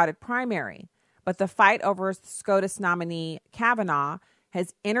facing a crowded primary. But the fight over SCOTUS nominee Kavanaugh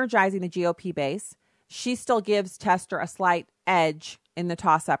has energizing the GOP base. She still gives Tester a slight edge in the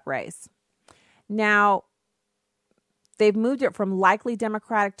toss-up race. Now, they've moved it from likely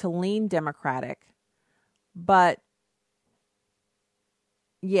Democratic to lean Democratic. But,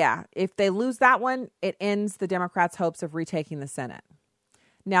 yeah, if they lose that one, it ends the Democrats' hopes of retaking the Senate.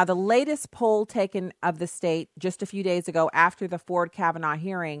 Now, the latest poll taken of the state just a few days ago after the Ford-Kavanaugh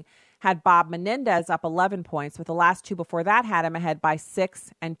hearing had Bob Menendez up 11 points, with the last two before that had him ahead by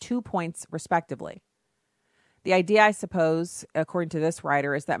 6 and 2 points, respectively. The idea, I suppose, according to this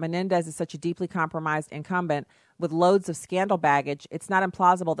writer, is that Menendez is such a deeply compromised incumbent with loads of scandal baggage, it's not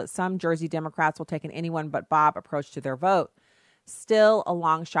implausible that some Jersey Democrats will take an anyone but Bob approach to their vote. Still a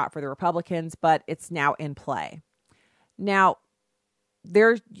long shot for the Republicans, but it's now in play. Now,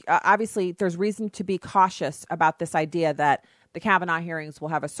 there's reason to be cautious about this idea that the Kavanaugh hearings will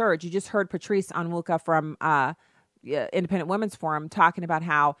have a surge. You just heard Patrice Onwuka from Independent Women's Forum talking about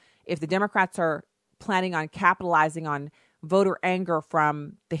how if the Democrats are planning on capitalizing on voter anger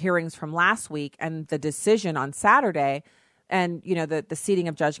from the hearings from last week and the decision on Saturday and, the seating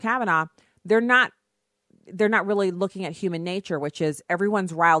of Judge Kavanaugh, they're not really looking at human nature, which is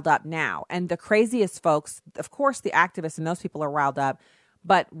everyone's riled up now. And the craziest folks, of course, the activists and those people are riled up,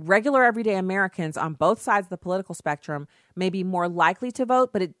 But regular everyday Americans on both sides of the political spectrum may be more likely to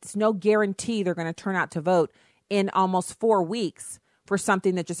vote, but it's no guarantee they're going to turn out to vote in almost 4 weeks for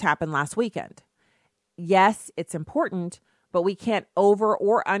something that just happened last weekend. Yes, it's important, but we can't over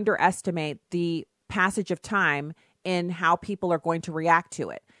or underestimate the passage of time in how people are going to react to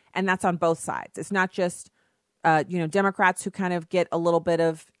it. And that's on both sides. It's not just, Democrats who kind of get a little bit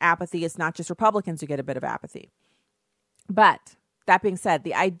of apathy. It's not just Republicans who get a bit of apathy. But that being said,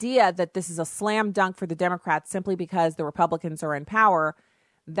 the idea that this is a slam dunk for the Democrats simply because the Republicans are in power,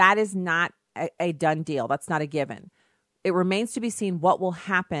 that is not a done deal. That's not a given. It remains to be seen what will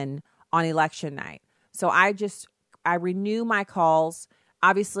happen on election night. So I renew my calls.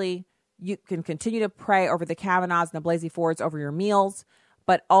 Obviously, you can continue to pray over the Kavanaughs and the Blasey Fords over your meals,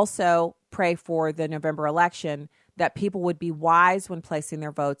 but also pray for the November election, that people would be wise when placing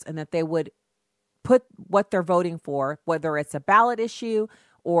their votes and that they would put what they're voting for, whether it's a ballot issue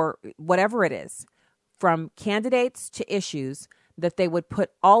or whatever it is, from candidates to issues, that they would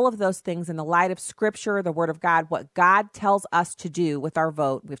put all of those things in the light of Scripture, the Word of God, what God tells us to do with our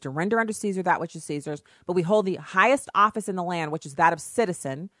vote. We have to render unto Caesar that which is Caesar's, but we hold the highest office in the land, which is that of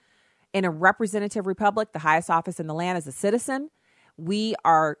citizen. In a representative republic, the highest office in the land is a citizen. We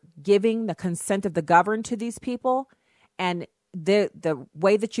are giving the consent of the governed to these people, and the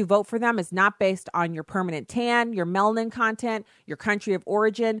way that you vote for them is not based on your permanent tan, your melanin content, your country of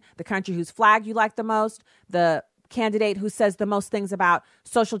origin, the country whose flag you like the most, the candidate who says the most things about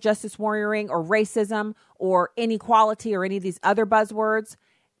social justice warrioring or racism or inequality or any of these other buzzwords,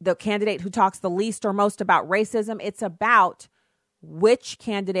 the candidate who talks the least or most about racism. It's about which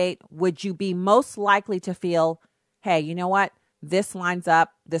candidate would you be most likely to feel, hey, you know what? This lines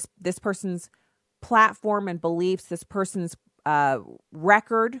up, this person's platform and beliefs, this person's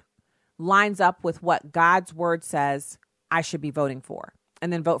record lines up with what God's word says I should be voting for,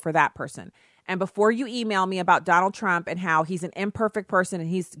 and then vote for that person. And before you email me about Donald Trump and how he's an imperfect person and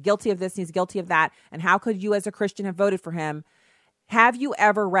he's guilty of this and he's guilty of that, and how could you as a Christian have voted for him, have you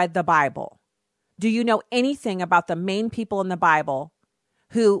ever read the Bible? Do you know anything about the main people in the Bible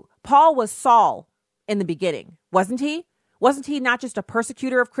who, Paul was Saul in the beginning, wasn't he? Wasn't he not just a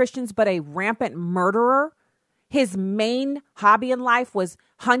persecutor of Christians, but a rampant murderer? His main hobby in life was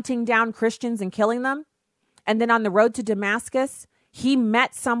hunting down Christians and killing them. And then on the road to Damascus, he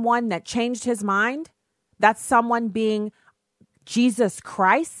met someone that changed his mind. That's someone being Jesus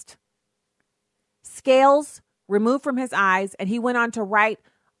Christ. Scales removed from his eyes, and he went on to write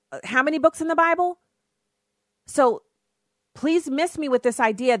how many books in the Bible? So please miss me with this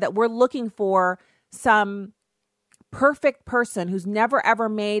idea that we're looking for some perfect person who's never ever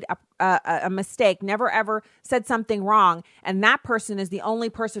made a mistake, never ever said something wrong. And that person is the only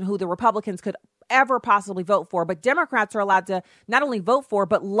person who the Republicans could ever possibly vote for. But Democrats are allowed to not only vote for,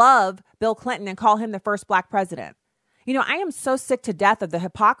 but love Bill Clinton and call him the first black president. You know, I am so sick to death of the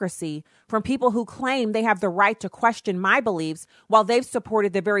hypocrisy from people who claim they have the right to question my beliefs while they've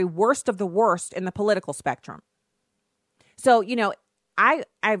supported the very worst of the worst in the political spectrum. So, you know,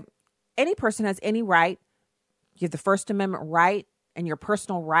 any person has any right. You have the First Amendment right and your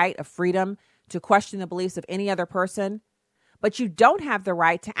personal right of freedom to question the beliefs of any other person. But you don't have the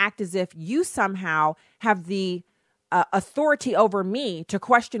right to act as if you somehow have the authority over me to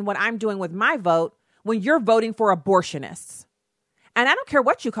question what I'm doing with my vote when you're voting for abortionists. And I don't care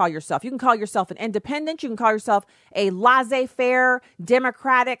what you call yourself. You can call yourself an independent. You can call yourself a laissez-faire,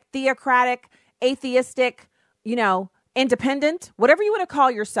 democratic, theocratic, atheistic, independent, whatever you want to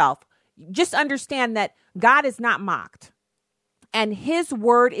call yourself. Just understand that God is not mocked. And his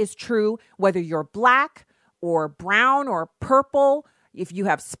word is true, whether you're black or brown or purple, if you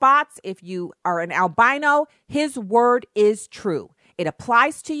have spots, if you are an albino, his word is true. It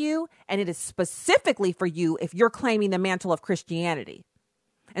applies to you, and it is specifically for you if you're claiming the mantle of Christianity.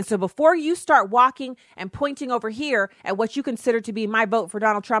 And so before you start walking and pointing over here at what you consider to be my vote for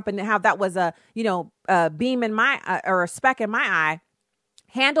Donald Trump and how that was a beam in my or a speck in my eye,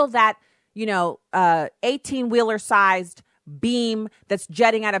 handle that 18-wheeler sized beam that's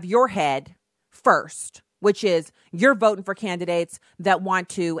jetting out of your head first, which is you're voting for candidates that want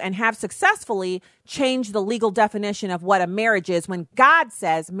to and have successfully changed the legal definition of what a marriage is when God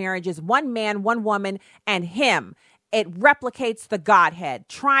says marriage is one man, one woman, and him. It replicates the Godhead,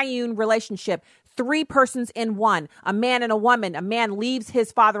 triune relationship, 3 persons in one, a man and a woman. A man leaves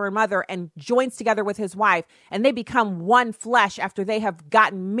his father and mother and joins together with his wife, and they become one flesh after they have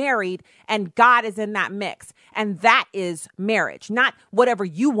gotten married, and God is in that mix. And that is marriage, not whatever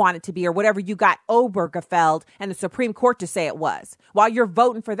you want it to be or whatever you got Obergefell and the Supreme Court to say it was, while you're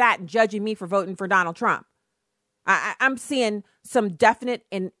voting for that and judging me for voting for Donald Trump. I'm seeing some definite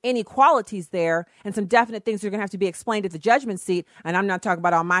inequalities there and some definite things that are going to have to be explained at the judgment seat. And I'm not talking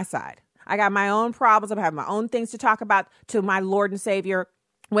about on my side. I got my own problems. I'm having my own things to talk about to my Lord and Savior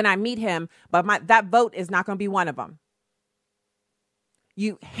when I meet him. But that vote is not going to be one of them.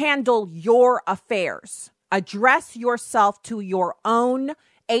 You handle your affairs. Address yourself to your own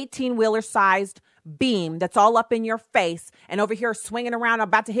 18-wheeler sized beam that's all up in your face and over here swinging around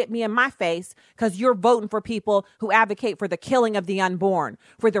about to hit me in my face because you're voting for people who advocate for the killing of the unborn,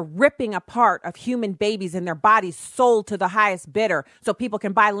 for the ripping apart of human babies and their bodies sold to the highest bidder so people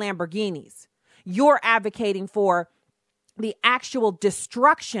can buy Lamborghinis. You're advocating for the actual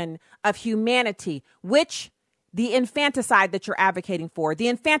destruction of humanity, which the infanticide that you're advocating for, the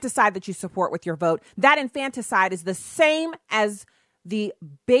infanticide that you support with your vote, that infanticide is the same as the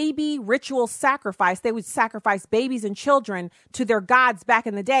baby ritual sacrifice. They would sacrifice babies and children to their gods back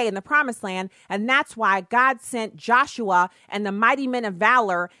in the day in the promised land. And that's why God sent Joshua and the mighty men of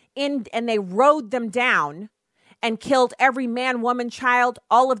valor in, and they rode them down and killed every man, woman, child,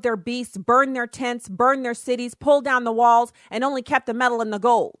 all of their beasts, burned their tents, burned their cities, pulled down the walls, and only kept the metal and the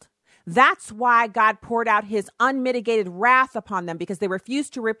gold. That's why God poured out his unmitigated wrath upon them, because they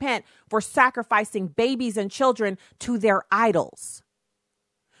refused to repent for sacrificing babies and children to their idols.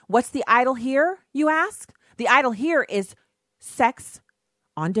 What's the idol here, you ask? The idol here is sex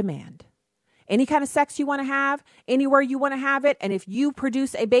on demand. Any kind of sex you want to have, anywhere you want to have it. And if you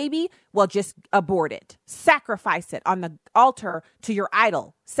produce a baby, well, just abort it. Sacrifice it on the altar to your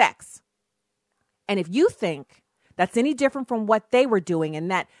idol, sex. And if you think that's any different from what they were doing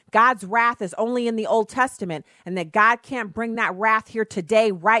and that God's wrath is only in the Old Testament and that God can't bring that wrath here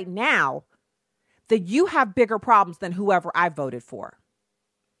today, right now, then you have bigger problems than whoever I voted for.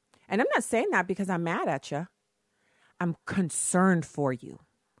 And I'm not saying that because I'm mad at you. I'm concerned for you.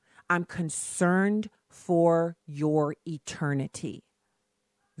 I'm concerned for your eternity.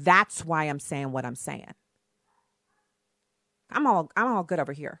 That's why I'm saying what I'm saying. I'm all good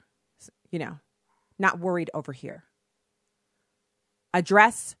over here. Not worried over here.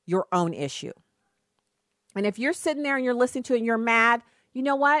 Address your own issue. And if you're sitting there and you're listening to it and you're mad, you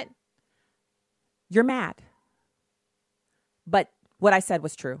know what? You're mad. But what I said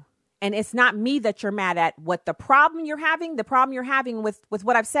was true. And it's not me that you're mad at. What the problem you're having with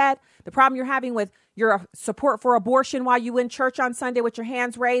what I've said, the problem you're having with your support for abortion while you in church on Sunday with your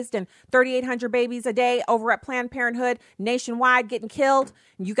hands raised and 3,800 babies a day over at Planned Parenthood nationwide getting killed.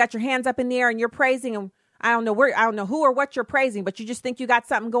 And you got your hands up in the air and you're praising them. I don't know who or what you're praising, but you just think you got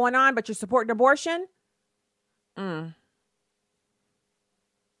something going on, but you're supporting abortion.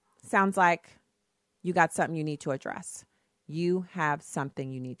 Sounds like you got something you need to address. You have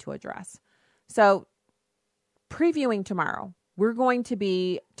something you need to address. So previewing tomorrow, we're going to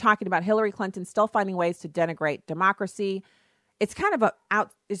be talking about Hillary Clinton still finding ways to denigrate democracy. It's kind of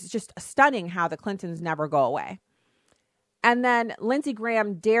it's just stunning how the Clintons never go away. And then Lindsey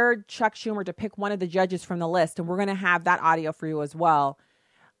Graham dared Chuck Schumer to pick one of the judges from the list. And we're going to have that audio for you as well.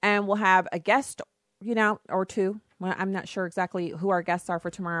 And we'll have a guest, or two. Well, I'm not sure exactly who our guests are for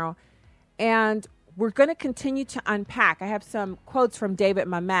tomorrow. And we're going to continue to unpack. I have some quotes from David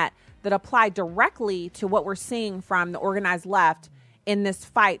Mamet that apply directly to what we're seeing from the organized left in this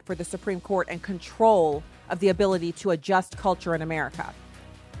fight for the Supreme Court and control of the ability to adjust culture in America.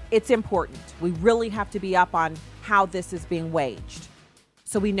 It's important. We really have to be up on how this is being waged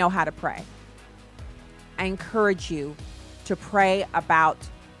so we know how to pray. I encourage you to pray about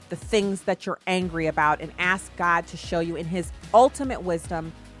the things that you're angry about and ask God to show you in his ultimate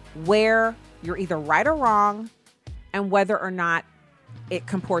wisdom where you're either right or wrong, and whether or not it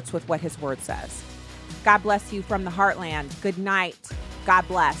comports with what his word says. God bless you from the heartland. Good night. God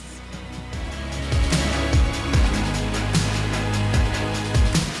bless.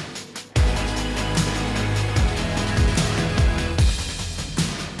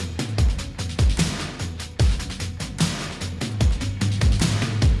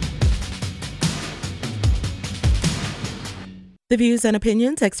 The views and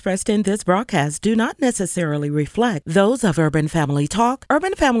opinions expressed in this broadcast do not necessarily reflect those of Urban Family Talk,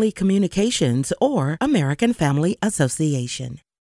 Urban Family Communications, or American Family Association.